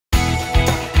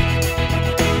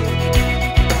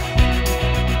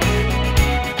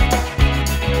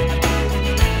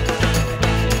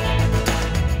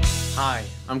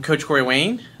I'm Coach Corey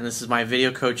Wayne, and this is my video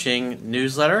coaching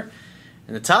newsletter.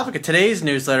 And the topic of today's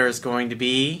newsletter is going to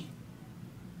be,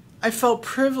 I felt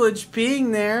privileged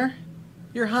being there,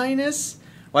 Your Highness.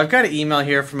 Well, I've got an email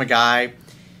here from a guy,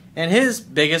 and his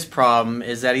biggest problem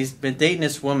is that he's been dating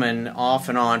this woman off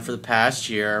and on for the past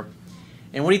year.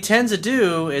 And what he tends to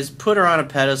do is put her on a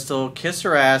pedestal, kiss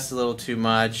her ass a little too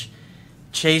much,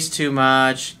 chase too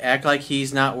much, act like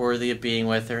he's not worthy of being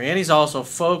with her, and he's also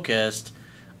focused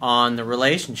on the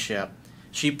relationship.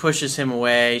 She pushes him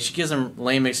away. She gives him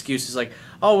lame excuses like,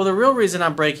 oh, well, the real reason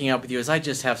I'm breaking up with you is I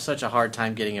just have such a hard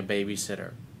time getting a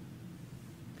babysitter.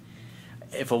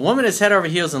 If a woman is head over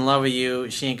heels in love with you,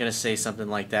 she ain't going to say something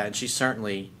like that, and she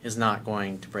certainly is not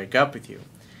going to break up with you.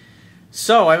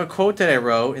 So I have a quote that I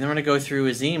wrote, and I'm going to go through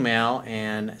his email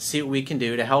and see what we can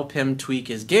do to help him tweak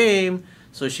his game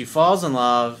so she falls in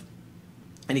love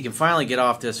and he can finally get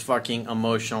off this fucking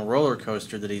emotional roller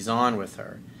coaster that he's on with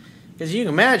her. Because you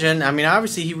can imagine, I mean,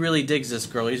 obviously he really digs this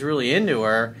girl, he's really into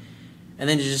her, and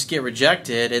then to just get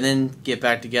rejected and then get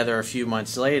back together a few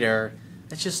months later,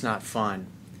 that's just not fun.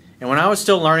 And when I was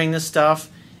still learning this stuff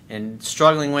and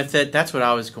struggling with it, that's what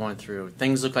I was going through.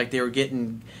 Things looked like they were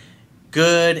getting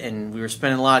good and we were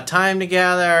spending a lot of time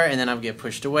together, and then I would get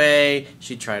pushed away,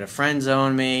 she'd try to friend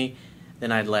zone me,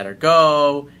 then I'd let her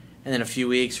go, and then a few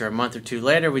weeks or a month or two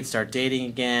later we'd start dating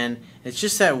again. It's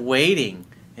just that waiting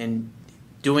and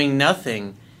doing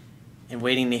nothing and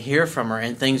waiting to hear from her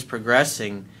and things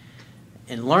progressing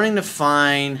and learning to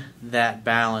find that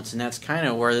balance, and that's kind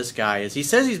of where this guy is. He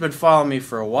says he's been following me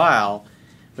for a while,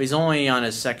 but he's only on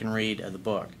his second read of the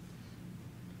book.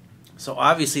 So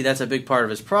obviously that's a big part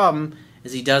of his problem,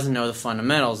 is he doesn't know the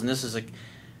fundamentals, and this is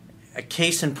a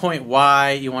case in point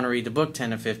why you want to read the book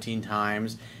 10 to 15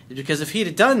 times, is because if he'd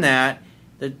have done that,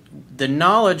 the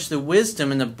knowledge, the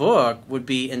wisdom in the book would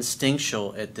be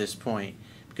instinctual at this point.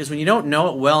 Because when you don't know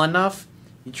it well enough,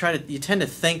 you tend to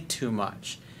think too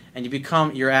much, and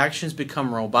your actions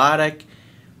become robotic,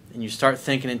 and you start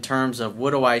thinking in terms of,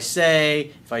 what do I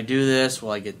say? If I do this,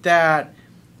 will I get that?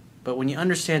 But when you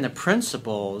understand the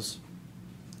principles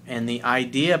and the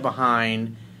idea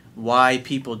behind why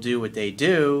people do what they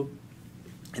do,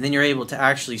 and then you're able to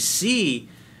actually see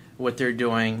what they're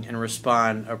doing and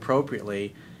respond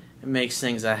appropriately, it makes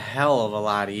things a hell of a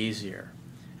lot easier.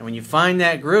 And when you find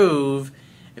that groove,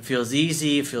 it feels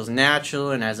easy, it feels natural,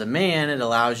 and as a man, it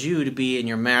allows you to be in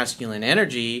your masculine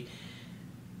energy,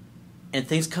 and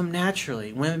things come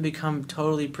naturally. Women become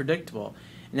totally predictable.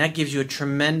 And that gives you a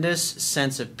tremendous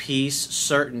sense of peace,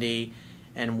 certainty,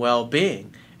 and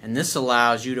well-being. And this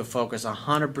allows you to focus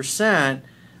 100%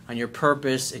 on your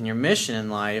purpose and your mission in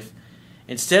life,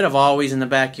 instead of always in the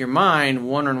back of your mind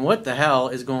wondering what the hell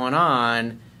is going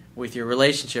on with your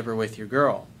relationship or with your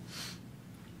girl.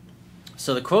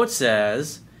 So the quote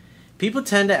says, people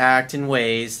tend to act in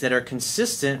ways that are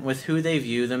consistent with who they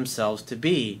view themselves to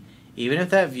be, even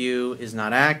if that view is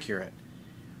not accurate.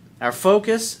 Our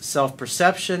focus,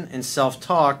 self-perception, and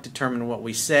self-talk determine what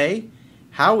we say,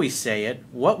 how we say it,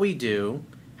 what we do,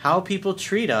 how people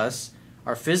treat us,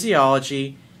 our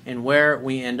physiology, and where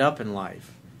we end up in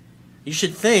life. You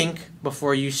should think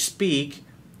before you speak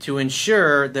to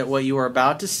ensure that what you are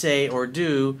about to say or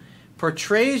do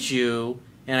portrays you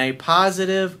in a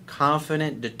positive,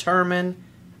 confident, determined,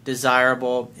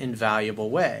 desirable, and valuable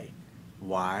way.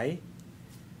 Why?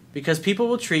 Because people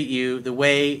will treat you the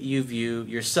way you view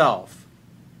yourself.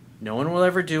 No one will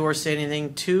ever do or say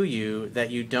anything to you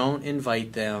that you don't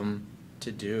invite them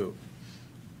to do.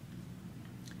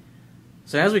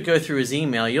 So as we go through his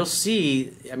email, you'll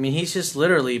see, I mean, he's just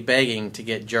literally begging to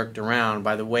get jerked around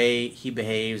by the way he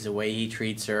behaves, the way he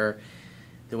treats her,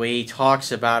 the way he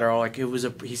talks about her. Like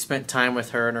he spent time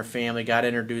with her and her family, got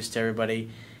introduced to everybody.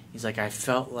 He's like, I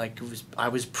felt like I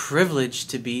was privileged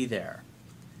to be there.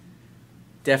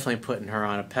 Definitely putting her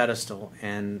on a pedestal,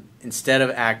 and instead of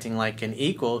acting like an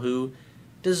equal who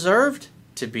deserved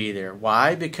to be there.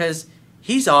 Why? Because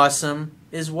he's awesome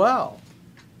as well.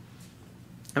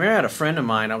 I mean, I had a friend of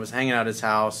mine, I was hanging out at his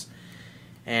house,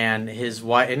 and his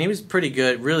wife, and he was pretty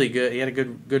good, really good. He had a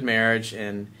good marriage,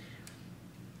 and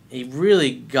he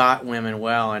really got women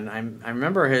well. And I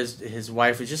remember his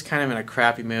wife was just kind of in a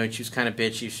crappy mood. She was kind of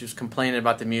bitchy. She was complaining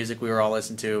about the music we were all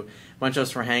listening to. A bunch of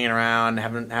us were hanging around,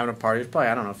 having a party. There's probably,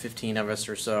 I don't know, 15 of us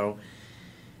or so.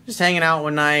 Just hanging out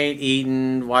one night,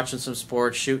 eating, watching some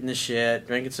sports, shooting the shit,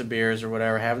 drinking some beers or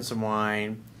whatever, having some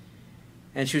wine.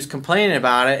 And she was complaining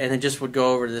about it, and then just would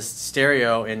go over to this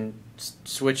stereo and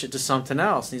switch it to something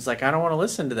else. And he's like, I don't want to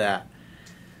listen to that.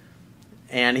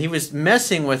 And he was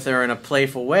messing with her in a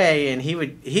playful way, and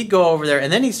he'd go over there,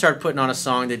 and then he'd start putting on a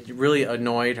song that really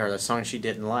annoyed her, the song she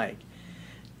didn't like.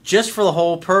 just for the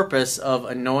whole purpose of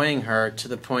annoying her to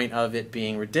the point of it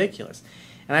being ridiculous.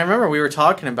 And I remember we were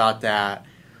talking about that,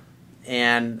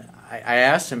 and I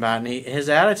asked him about it, and his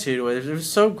attitude was, it was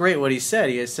so great what he said.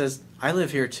 He says, I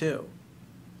live here too.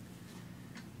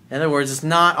 In other words, it's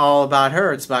not all about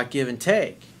her, it's about give and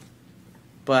take.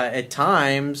 But at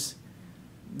times,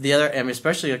 the other, and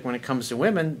especially like when it comes to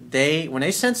women, when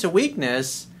they sense a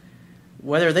weakness,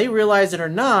 whether they realize it or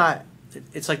not,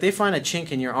 it's like they find a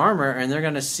chink in your armor and they're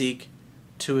going to seek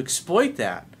to exploit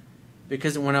that.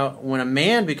 Because when a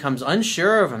man becomes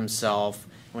unsure of himself,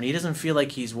 when he doesn't feel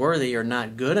like he's worthy or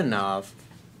not good enough,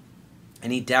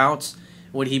 and he doubts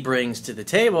what he brings to the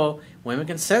table, women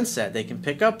can sense that. They can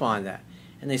pick up on that.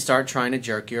 And they start trying to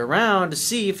jerk you around to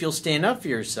see if you'll stand up for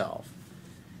yourself.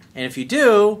 And if you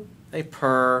do, they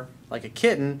purr like a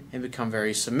kitten and become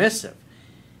very submissive.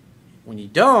 When you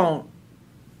don't,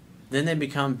 then they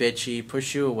become bitchy,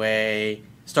 push you away,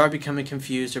 start becoming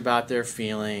confused about their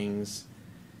feelings,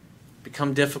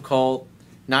 become difficult,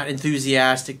 not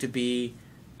enthusiastic to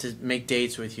make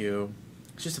dates with you.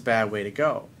 It's just a bad way to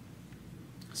go.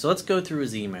 So let's go through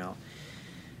his email.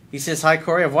 He says, hi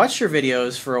Corey, I've watched your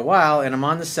videos for a while and I'm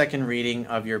on the second reading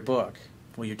of your book.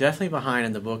 Well, you're definitely behind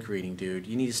in the book reading, dude.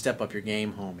 You need to step up your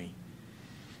game, homie.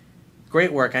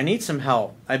 Great work. I need some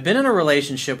help. I've been in a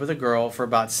relationship with a girl for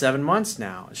about 7 months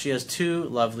now. She has 2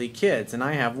 lovely kids, and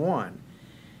I have 1.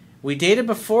 We dated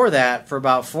before that for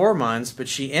about 4 months, but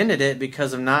she ended it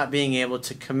because of not being able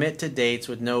to commit to dates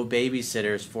with no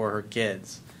babysitters for her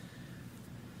kids.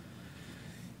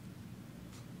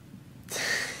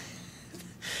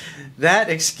 That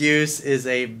excuse is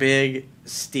a big,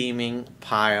 steaming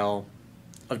pile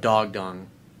of dog dung.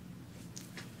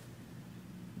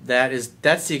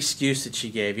 That's the excuse that she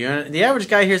gave you. And the average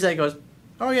guy hears that and goes,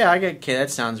 oh yeah, I get a kid,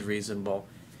 that sounds reasonable.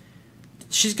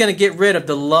 She's going to get rid of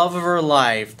the love of her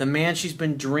life, the man she's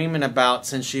been dreaming about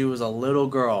since she was a little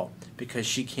girl, because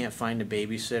she can't find a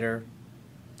babysitter.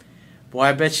 Boy,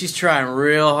 I bet she's trying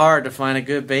real hard to find a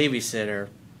good babysitter.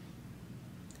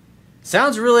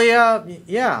 Sounds really,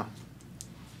 yeah.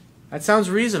 That sounds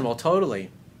reasonable,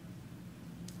 totally.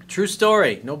 True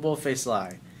story, no bullface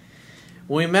lie.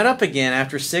 When we met up again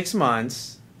after 6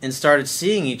 months and started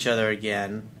seeing each other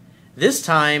again, this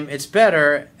time it's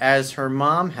better as her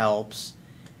mom helps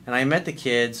and I met the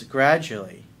kids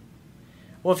gradually.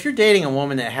 Well, if you're dating a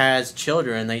woman that has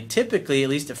children, they typically, at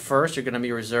least at first, are going to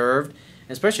be reserved,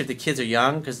 especially if the kids are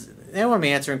young, because they don't want to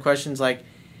be answering questions like,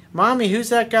 Mommy, who's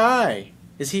that guy?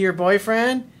 Is he your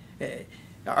boyfriend?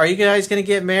 Are you guys going to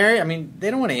get married? I mean,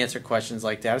 they don't want to answer questions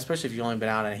like that, especially if you've only been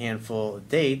out on a handful of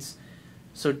dates.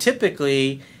 So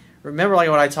typically, remember like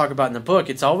what I talk about in the book,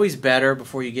 it's always better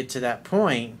before you get to that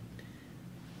point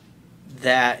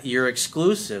that you're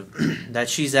exclusive, that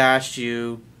she's asked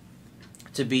you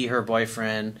to be her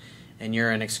boyfriend and you're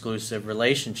in an exclusive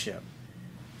relationship.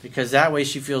 Because that way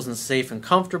she feels safe and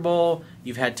comfortable,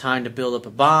 you've had time to build up a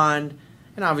bond,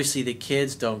 and obviously the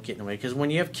kids don't get in the way. Because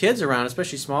when you have kids around,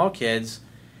 especially small kids,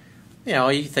 you know,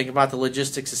 you think about the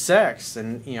logistics of sex.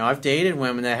 And, you know, I've dated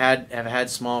women that have had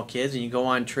small kids, and you go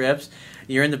on trips,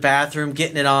 you're in the bathroom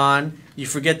getting it on, you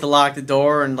forget to lock the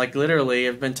door, and like literally,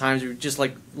 there have been times where you just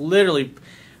like literally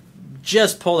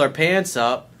just pull their pants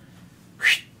up.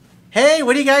 Hey,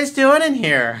 what are you guys doing in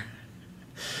here?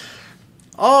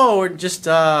 Oh, we're just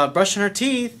brushing our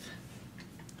teeth.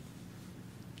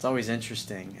 It's always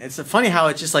interesting. It's funny how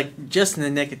it's just like just in the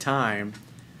nick of time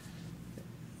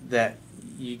that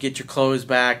you get your clothes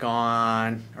back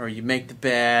on, or you make the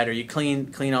bed, or you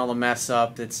clean all the mess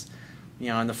up that's, you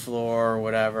know, on the floor or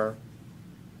whatever.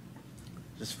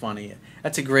 Just funny.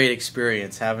 That's a great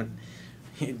experience,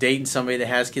 dating somebody that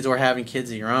has kids or having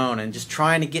kids of your own, and just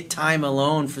trying to get time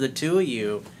alone for the two of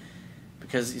you,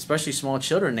 because especially small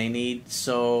children, they need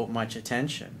so much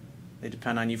attention. They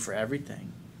depend on you for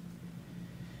everything.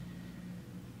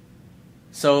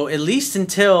 So at least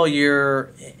until you're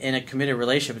in a committed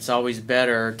relationship, it's always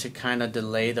better to kind of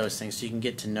delay those things so you can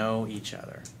get to know each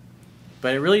other.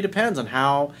 But it really depends on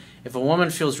how, if a woman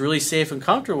feels really safe and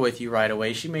comfortable with you right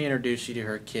away, she may introduce you to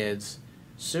her kids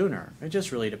sooner. It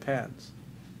just really depends.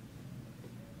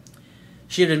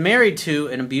 She had been married to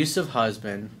an abusive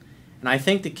husband, and I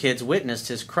think the kids witnessed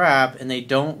his crap and they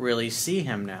don't really see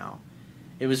him now.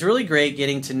 It was really great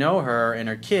getting to know her and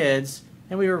her kids,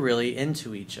 and we were really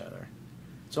into each other.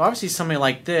 So obviously somebody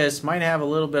like this might have a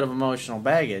little bit of emotional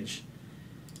baggage,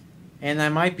 and that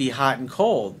might be hot and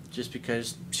cold just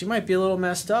because she might be a little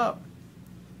messed up.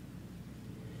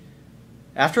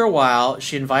 After a while,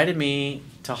 she invited me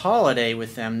to holiday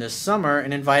with them this summer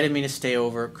and invited me to stay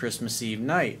over Christmas Eve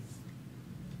night.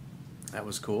 That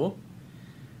was cool.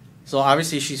 So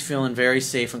obviously she's feeling very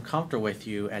safe and comfortable with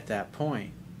you at that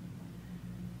point.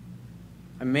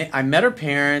 I met her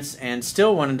parents and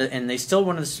still wanted to, and they still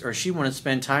wanted to, or she wanted to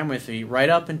spend time with me right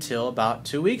up until about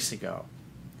 2 weeks ago.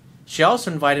 She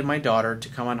also invited my daughter to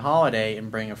come on holiday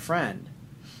and bring a friend.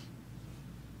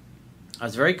 I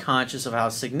was very conscious of how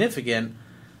significant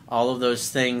all of those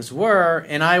things were,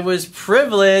 and I was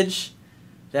privileged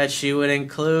that she would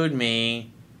include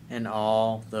me in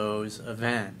all those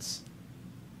events.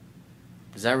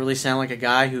 Does that really sound like a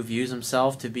guy who views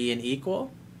himself to be an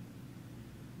equal?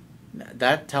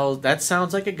 That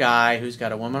sounds like a guy who's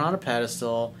got a woman on a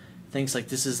pedestal, thinks like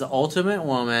this is the ultimate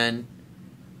woman,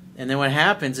 and then what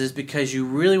happens is because you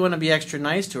really want to be extra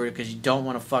nice to her because you don't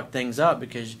want to fuck things up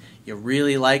because you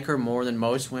really like her more than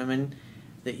most women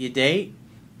that you date,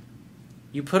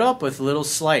 you put up with little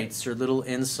slights or little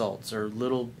insults or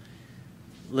little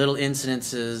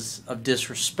incidences of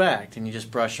disrespect, and you just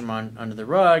brush them under the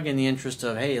rug in the interest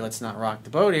of, hey, let's not rock the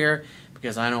boat here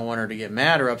because I don't want her to get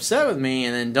mad or upset with me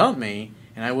and then dump me,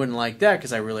 and I wouldn't like that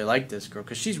because I really like this girl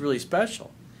because she's really special.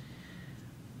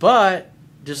 But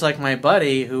just like my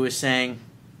buddy who was saying,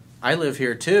 I live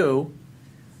here too,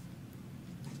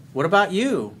 what about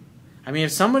you? I mean,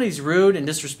 if somebody's rude and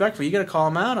disrespectful, you got to call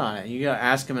them out on it. You got to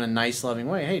ask them in a nice, loving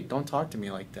way, hey, don't talk to me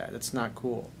like that. That's not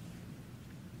cool.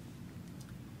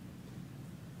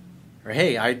 Or,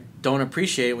 hey, I don't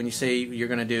appreciate it when you say you're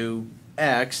going to do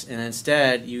X, and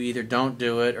instead you either don't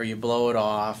do it or you blow it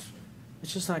off.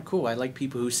 It's just not cool. I like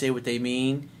people who say what they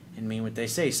mean and mean what they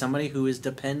say. Somebody who is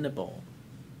dependable.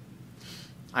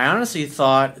 I honestly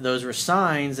thought those were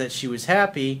signs that she was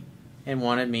happy and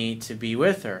wanted me to be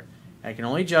with her. I can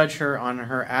only judge her on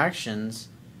her actions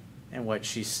and what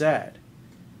she said.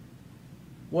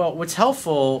 Well, what's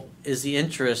helpful is the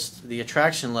interest, the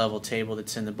attraction level table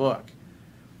that's in the book.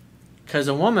 Because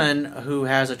a woman who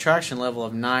has attraction level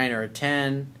of 9 or a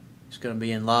 10 is going to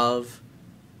be in love.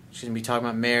 She's going to be talking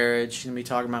about marriage. She's going to be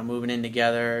talking about moving in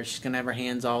together. She's going to have her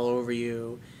hands all over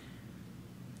you,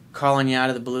 calling you out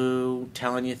of the blue,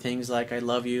 telling you things like, I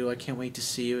love you, I can't wait to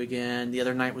see you again. The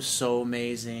other night was so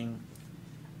amazing.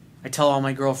 I tell all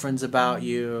my girlfriends about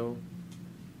you.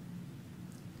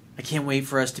 I can't wait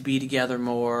for us to be together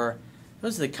more.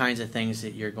 Those are the kinds of things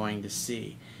that you're going to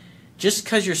see. Just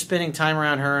because you're spending time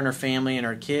around her and her family and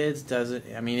her kids doesn't,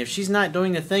 I mean, if she's not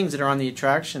doing the things that are on the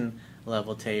attraction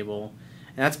level table,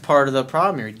 and that's part of the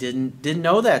problem here. Didn't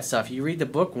know that stuff. You read the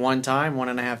book one time,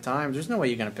 1.5 times, there's no way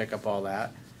you're going to pick up all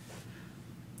that.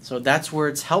 So that's where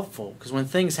it's helpful, because when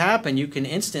things happen, you can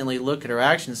instantly look at her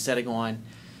actions instead of going,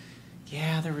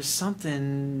 yeah, there was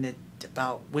something that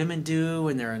about women do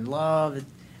and they're in love,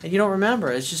 and you don't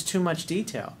remember. It's just too much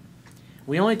detail.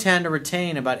 We only tend to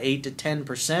retain about 8 to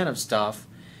 10% of stuff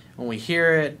when we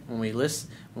hear it, when we listen,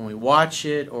 when we watch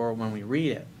it, or when we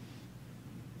read it.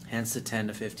 Hence the 10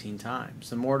 to 15 times.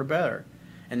 The more the better.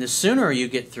 And the sooner you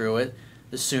get through it,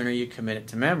 the sooner you commit it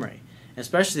to memory. And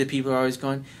especially the people who are always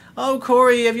going, oh,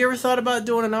 Corey, have you ever thought about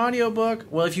doing an audiobook?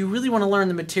 Well, if you really want to learn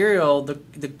the material,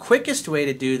 the quickest way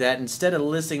to do that, instead of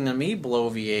listening to me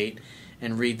bloviate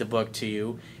and read the book to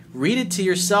you, read it to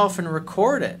yourself and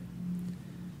record it.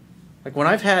 Like when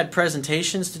I've had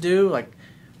presentations to do, like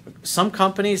some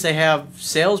companies, they have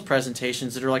sales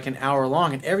presentations that are like an hour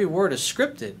long, and every word is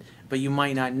scripted, but you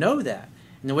might not know that.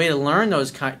 And the way to learn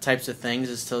those types of things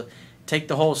is to take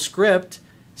the whole script,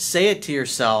 say it to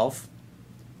yourself,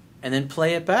 and then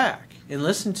play it back and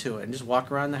listen to it and just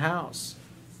walk around the house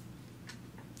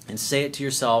and say it to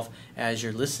yourself as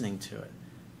you're listening to it.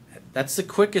 That's the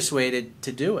quickest way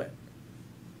to do it.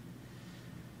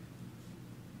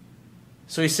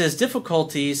 So he says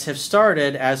difficulties have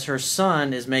started as her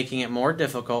son is making it more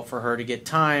difficult for her to get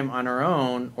time on her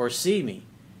own or see me.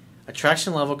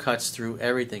 Attraction level cuts through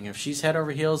everything. If she's head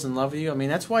over heels in love with you, I mean,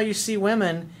 that's why you see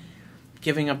women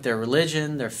giving up their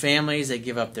religion, their families, they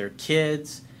give up their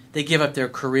kids, they give up their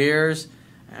careers.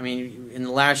 I mean, in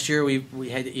the last year, you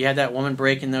had that woman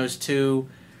breaking those 2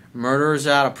 murderers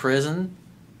out of prison,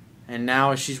 and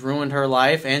now she's ruined her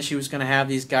life, and she was going to have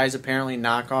these guys apparently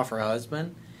knock off her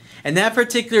husband. And that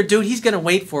particular dude, he's going to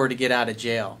wait for her to get out of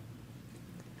jail.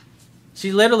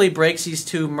 She literally breaks these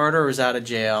 2 murderers out of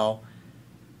jail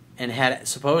and had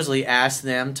supposedly asked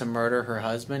them to murder her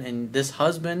husband, and this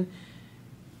husband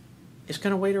is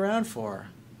going to wait around for her.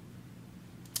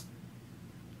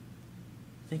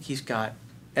 I think he's got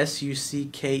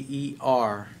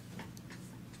S-U-C-K-E-R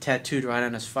tattooed right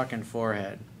on his fucking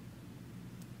forehead.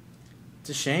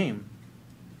 It's a shame.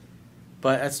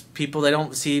 But that's people, they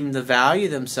don't seem to value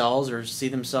themselves or see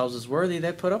themselves as worthy.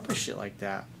 They put up with shit like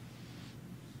that.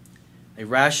 They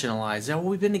rationalize, oh, well,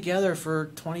 we've been together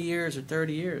for 20 years or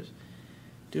 30 years.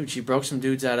 Dude, she broke some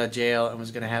dudes out of jail and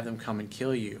was going to have them come and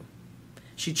kill you.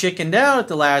 She chickened out at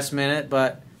the last minute,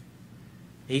 but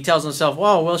he tells himself,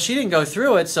 well, she didn't go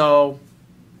through it, so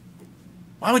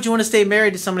why would you want to stay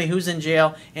married to somebody who's in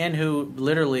jail and who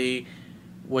literally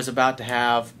was about to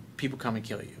have people come and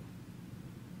kill you?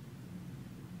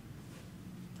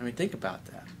 I mean, think about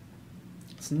that.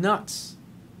 It's nuts.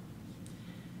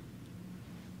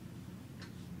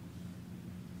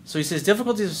 So he says,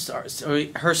 difficulties start. So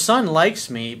her son likes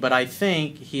me, but I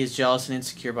think he is jealous and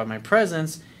insecure by my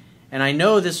presence, and I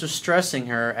know this was stressing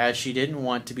her as she didn't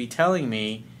want to be telling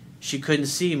me she couldn't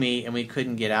see me and we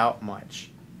couldn't get out much.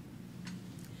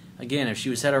 Again, if she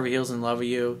was head over heels in love with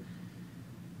you,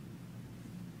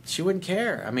 she wouldn't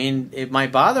care. I mean, it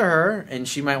might bother her, and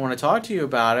she might want to talk to you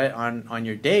about it on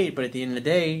your date, but at the end of the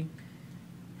day,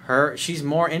 she's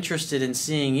more interested in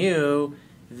seeing you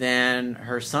than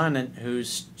her son,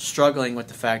 who's struggling with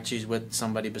the fact she's with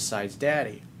somebody besides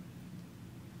daddy.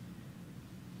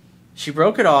 She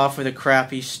broke it off with a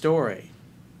crappy story.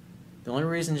 The only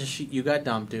reason you got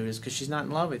dumped, dude, is because she's not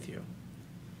in love with you.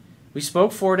 We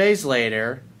spoke 4 days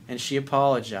later, and she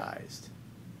apologized.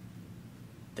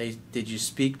 Did you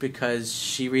speak because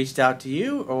she reached out to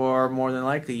you, or more than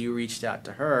likely you reached out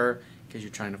to her because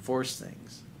you're trying to force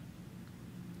things?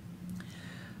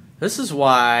 This is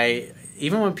why,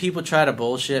 even when people try to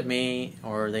bullshit me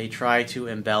or they try to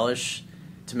embellish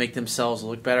to make themselves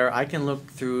look better, I can look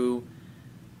through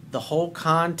the whole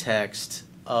context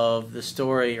of the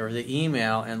story or the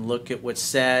email and look at what's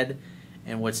said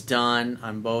and what's done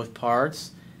on both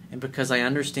parts. And because I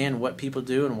understand what people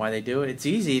do and why they do it, it's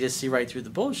easy to see right through the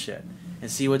bullshit and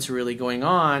see what's really going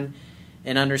on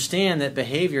and understand that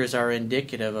behaviors are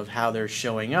indicative of how they're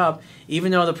showing up,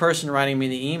 even though the person writing me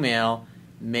the email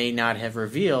may not have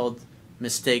revealed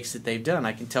mistakes that they've done.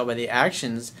 I can tell by the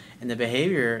actions and the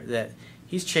behavior that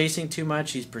he's chasing too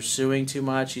much, he's pursuing too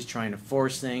much, he's trying to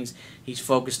force things, he's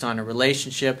focused on a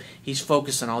relationship, he's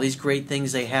focused on all these great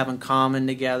things they have in common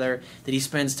together, that he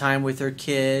spends time with her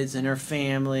kids and her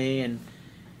family,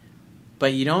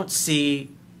 but you don't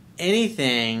see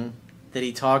anything that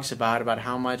he talks about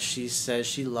how much she says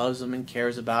she loves him and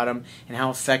cares about him, and how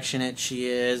affectionate she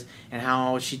is, and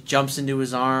how she jumps into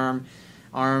his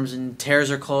arms and tears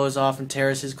her clothes off and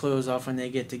tears his clothes off when they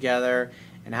get together,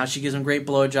 and how she gives him great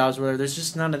blowjobs with her. There's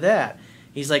just none of that.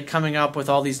 He's like coming up with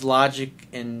all these logical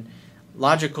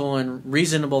and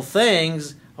reasonable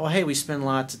things. Oh, hey, we spend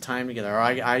lots of time together, or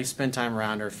I spend time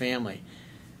around her family,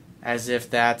 as if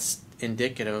that's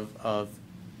indicative of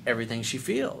everything she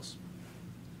feels.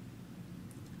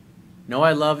 No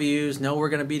I love yous, no we're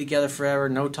going to be together forever,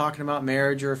 no talking about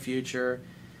marriage or a future.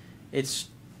 It's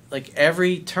like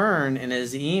every turn in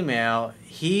his email,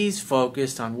 he's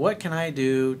focused on what can I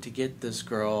do to get this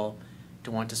girl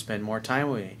to want to spend more time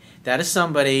with me. That is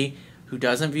somebody who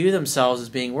doesn't view themselves as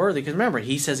being worthy. Because remember,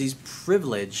 he says he's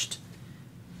privileged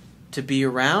to be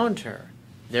around her.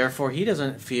 Therefore, he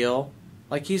doesn't feel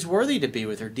like he's worthy to be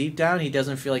with her. Deep down, he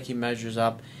doesn't feel like he measures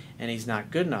up and he's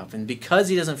not good enough. And because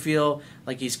he doesn't feel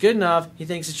like he's good enough, he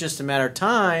thinks it's just a matter of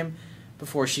time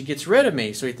before she gets rid of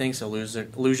me. So he thinks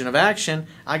illusion of action.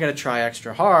 I got to try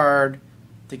extra hard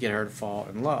to get her to fall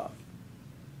in love.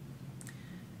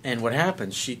 And what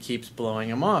happens? She keeps blowing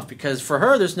him off because for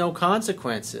her there's no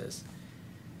consequences.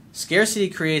 Scarcity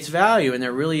creates value, and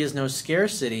there really is no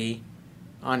scarcity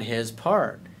on his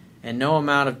part. And no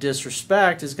amount of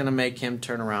disrespect is going to make him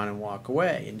turn around and walk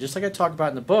away. And just like I talk about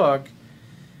in the book,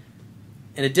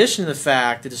 in addition to the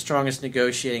fact that the strongest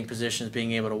negotiating position is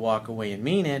being able to walk away and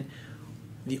mean it,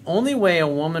 the only way a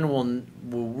woman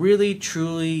will really,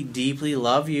 truly, deeply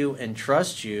love you and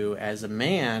trust you as a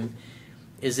man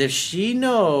is if she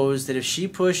knows that if she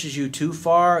pushes you too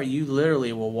far, you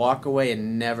literally will walk away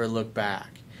and never look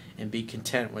back and be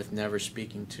content with never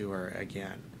speaking to her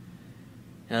again.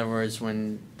 In other words,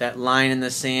 when that line in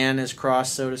the sand is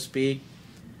crossed, so to speak,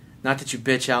 not that you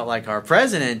bitch out like our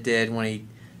president did when he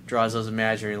draws those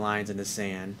imaginary lines in the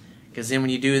sand, because then when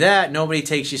you do that, nobody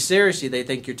takes you seriously. They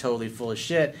think you're totally full of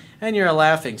shit, and you're a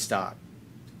laughingstock.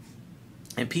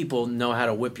 And people know how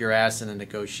to whip your ass in a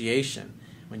negotiation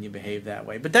when you behave that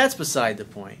way. But that's beside the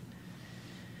point.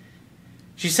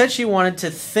 She said she wanted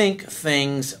to think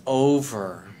things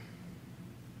over.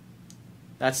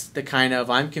 That's the kind of,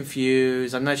 I'm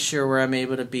confused, I'm not sure where I'm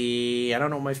able to be, I don't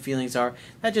know what my feelings are.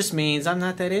 That just means I'm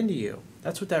not that into you.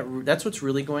 That's what's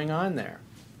really going on there.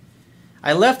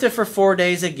 I left it for 4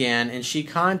 days again, and she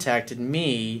contacted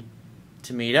me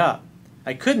to meet up.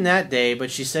 I couldn't that day, but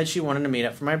she said she wanted to meet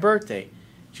up for my birthday.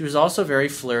 She was also very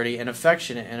flirty and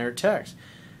affectionate in her text.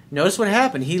 Notice what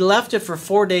happened. He left it for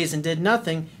 4 days and did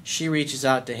nothing. She reaches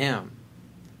out to him.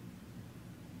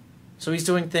 So he's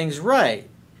doing things right.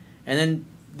 And then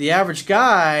the average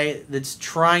guy that's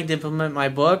trying to implement my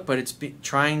book, but it's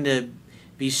trying to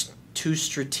be too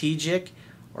strategic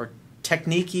or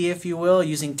techniquey, if you will,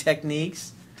 using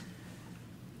techniques,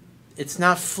 it's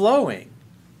not flowing.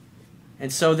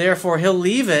 And so therefore he'll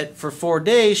leave it for 4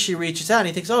 days. She reaches out and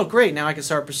he thinks, oh great, now I can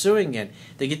start pursuing again.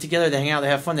 They get together, they hang out, they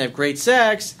have fun, they have great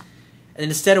sex. And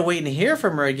instead of waiting to hear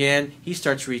from her again, he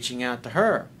starts reaching out to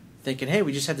her, thinking, hey,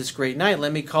 we just had this great night,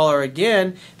 let me call her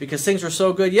again because things were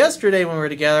so good yesterday when we were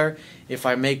together. If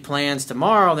I make plans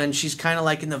tomorrow, then she's kind of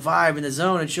like in the vibe, in the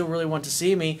zone, and she'll really want to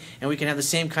see me, and we can have the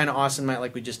same kind of awesome night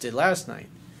like we just did last night.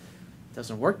 It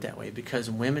doesn't work that way because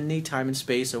women need time and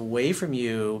space away from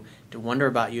you to wonder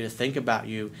about you, to think about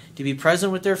you, to be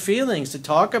present with their feelings, to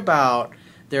talk about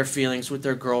their feelings with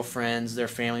their girlfriends, their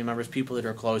family members, people that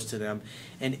are close to them.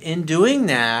 And in doing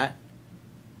that,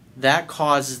 that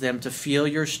causes them to feel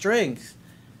your strength,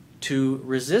 to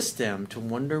resist them, to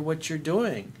wonder what you're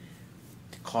doing.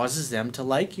 It causes them to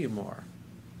like you more.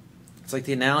 It's like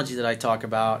the analogy that I talk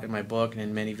about in my book and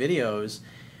in many videos,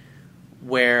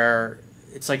 where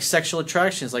it's like sexual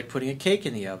attraction is like putting a cake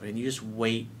in the oven and you just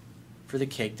wait for the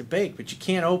cake to bake. But you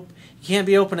can't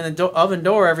be opening the oven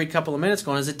door every couple of minutes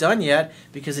going, is it done yet?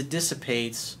 Because it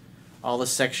dissipates all the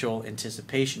sexual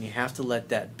anticipation. You have to let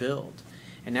that build.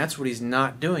 And that's what he's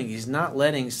not doing. He's not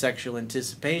letting sexual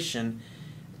anticipation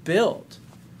build.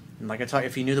 And like I talked,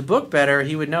 if he knew the book better,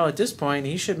 he would know at this point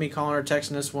he shouldn't be calling or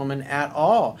texting this woman at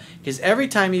all. Because every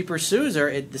time he pursues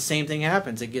her, the same thing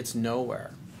happens. It gets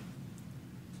nowhere.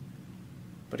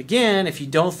 But again, if you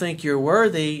don't think you're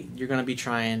worthy, you're going to be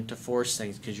trying to force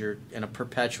things because you're in a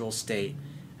perpetual state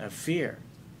of fear.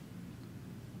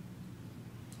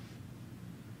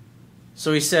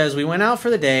 So he says, we went out for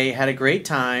the day, had a great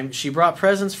time. She brought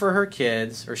presents for her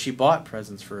kids, or she bought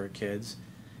presents for her kids,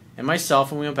 and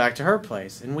myself, and we went back to her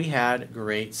place. And we had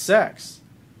great sex.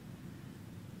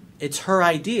 It's her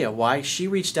idea. Why? She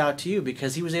reached out to you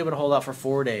because he was able to hold out for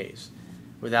 4 days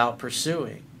without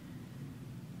pursuing.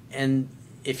 And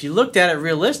if you looked at it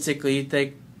realistically, you'd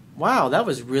think, wow, that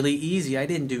was really easy. I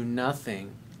didn't do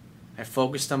nothing. I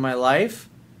focused on my life.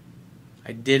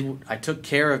 I took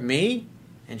care of me.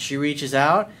 And she reaches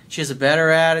out. She has a better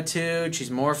attitude.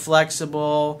 She's more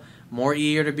flexible, more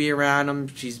eager to be around him.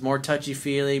 She's more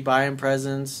touchy-feely, buying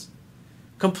presents.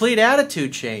 Complete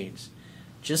attitude change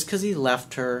just because he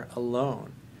left her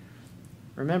alone.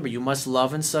 Remember, you must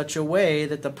love in such a way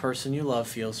that the person you love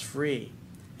feels free.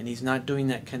 And he's not doing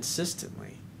that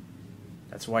consistently.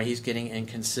 That's why he's getting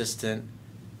inconsistent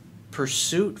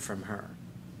pursuit from her.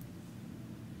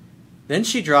 Then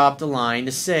she dropped a line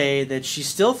to say that she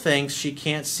still thinks she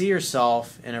can't see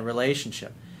herself in a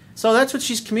relationship. So that's what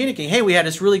she's communicating. Hey, we had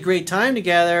this really great time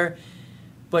together,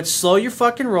 but slow your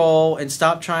fucking roll and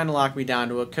stop trying to lock me down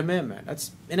to a commitment.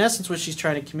 That's, in essence, what she's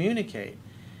trying to communicate.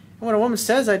 And when a woman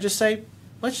says that, I just say,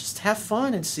 let's just have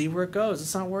fun and see where it goes.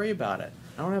 Let's not worry about it.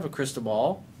 I don't have a crystal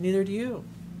ball. Neither do you.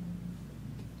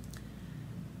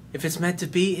 If it's meant to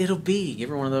be, it'll be.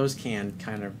 Give her one of those kind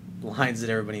of lines that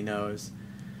everybody knows.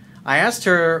 I asked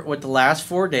her what the last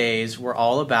 4 days were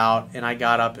all about, and I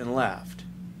got up and left.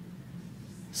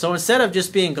 So instead of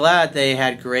just being glad they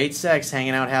had great sex,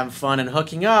 hanging out, having fun, and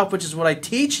hooking up, which is what I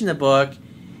teach in the book,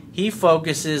 he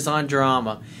focuses on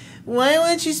drama. Why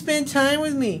won't you spend time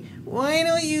with me? Why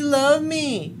don't you love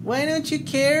me? Why don't you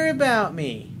care about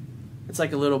me? It's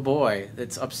like a little boy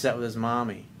that's upset with his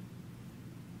mommy.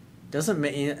 That's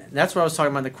what I was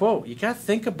talking about in the quote. You got to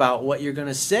think about what you're going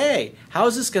to say. How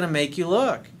is this going to make you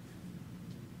look?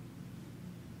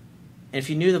 And if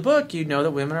you knew the book, you'd know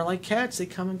that women are like cats. They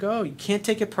come and go. You can't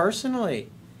take it personally.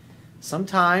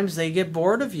 Sometimes they get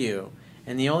bored of you.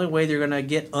 And the only way they're going to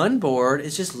get unbored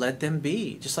is just let them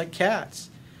be. Just like cats.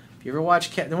 If you ever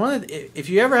watch cats, if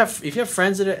you have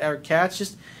friends that are cats,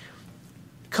 just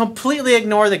completely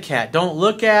ignore the cat. Don't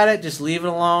look at it. Just leave it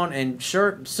alone. And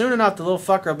sure, soon enough, the little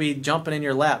fucker will be jumping in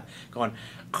your lap, going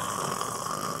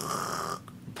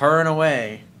purring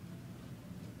away.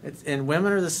 And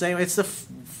women are the same. It's the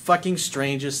fucking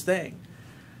strangest thing.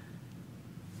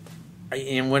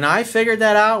 And when I figured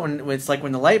that out, when it's like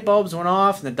when the light bulbs went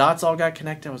off and the dots all got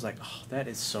connected, I was like, oh, that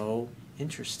is so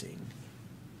interesting.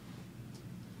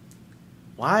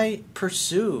 Why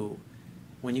pursue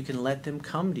when you can let them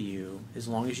come to you as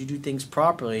long as you do things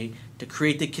properly to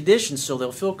create the conditions so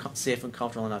they'll feel safe and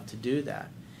comfortable enough to do that?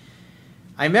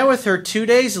 I met with her 2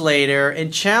 days later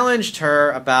and challenged her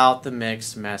about the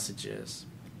mixed messages.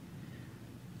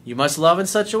 You must love in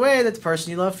such a way that the person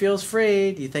you love feels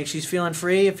free. Do you think she's feeling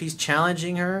free if he's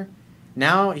challenging her?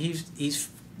 Now he's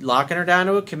locking her down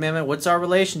to a commitment. What's our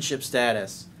relationship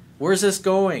status? Where's this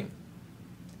going?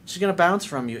 She's going to bounce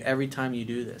from you every time you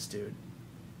do this, dude.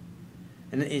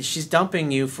 And she's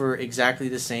dumping you for exactly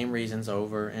the same reasons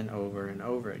over and over and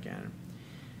over again.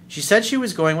 She said she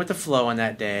was going with the flow on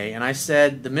that day, and I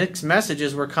said the mixed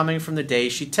messages were coming from the day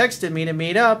she texted me to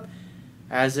meet up,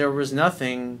 as there was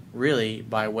nothing really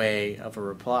by way of a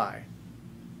reply.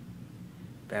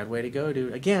 Bad way to go,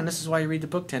 dude. Again, this is why you read the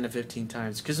book 10 to 15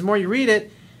 times, because the more you read it,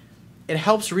 it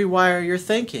helps rewire your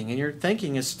thinking, and your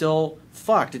thinking is still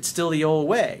fucked. It's still the old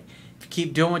way. If you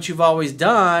keep doing what you've always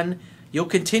done, you'll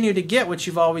continue to get what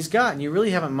you've always gotten. You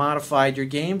really haven't modified your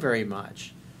game very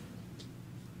much.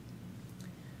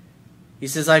 He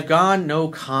says, I've gone no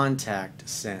contact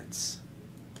since.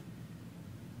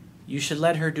 You should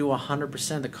let her do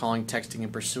 100% of the calling, texting,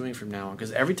 and pursuing from now on.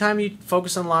 Because every time you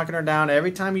focus on locking her down,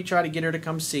 every time you try to get her to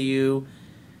come see you,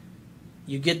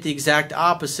 you get the exact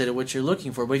opposite of what you're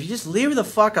looking for. But if you just leave her the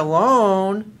fuck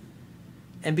alone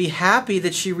and be happy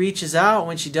that she reaches out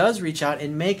when she does reach out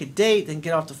and make a date, then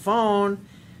get off the phone,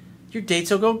 your dates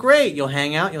will go great. You'll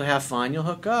hang out, you'll have fun, you'll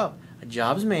hook up. A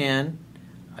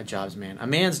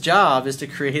man's job is to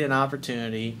create an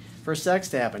opportunity for sex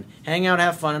to happen. Hang out,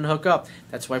 have fun, and hook up.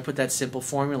 That's why I put that simple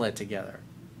formula together.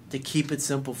 To keep it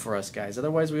simple for us guys.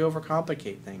 Otherwise we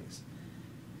overcomplicate things.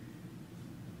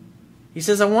 He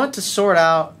says, I want to sort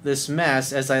out this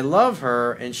mess as I love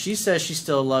her, and she says she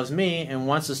still loves me and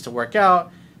wants us to work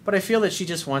out, but I feel that she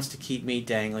just wants to keep me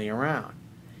dangling around.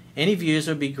 Any views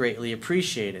would be greatly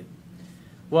appreciated.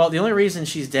 Well, the only reason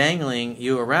she's dangling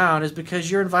you around is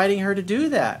because you're inviting her to do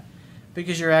that.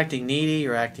 Because you're acting needy,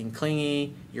 you're acting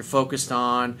clingy, you're focused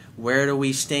on where do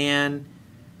we stand,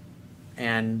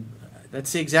 and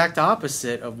that's the exact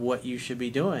opposite of what you should be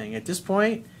doing. At this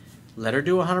point, let her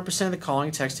do 100% of the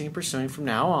calling, texting, and pursuing from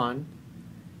now on,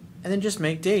 and then just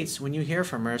make dates when you hear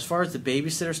from her. As far as the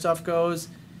babysitter stuff goes,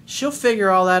 she'll figure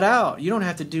all that out. You don't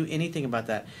have to do anything about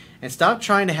that. And stop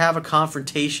trying to have a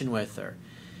confrontation with her,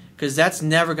 because that's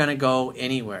never going to go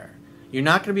anywhere. You're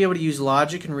not going to be able to use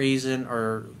logic and reason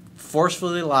or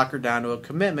forcefully lock her down to a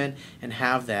commitment and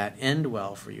have that end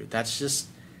well for you. That's just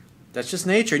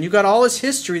nature. And you got all this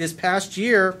history this past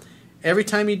year. Every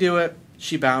time you do it,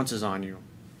 she bounces on you.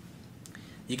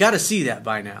 You got to see that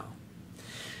by now.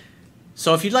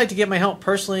 So if you'd like to get my help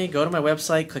personally, go to my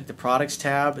website, click the products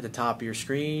tab at the top of your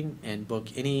screen, and book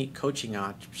any coaching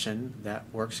option that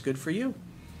works good for you.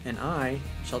 And I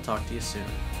shall talk to you soon.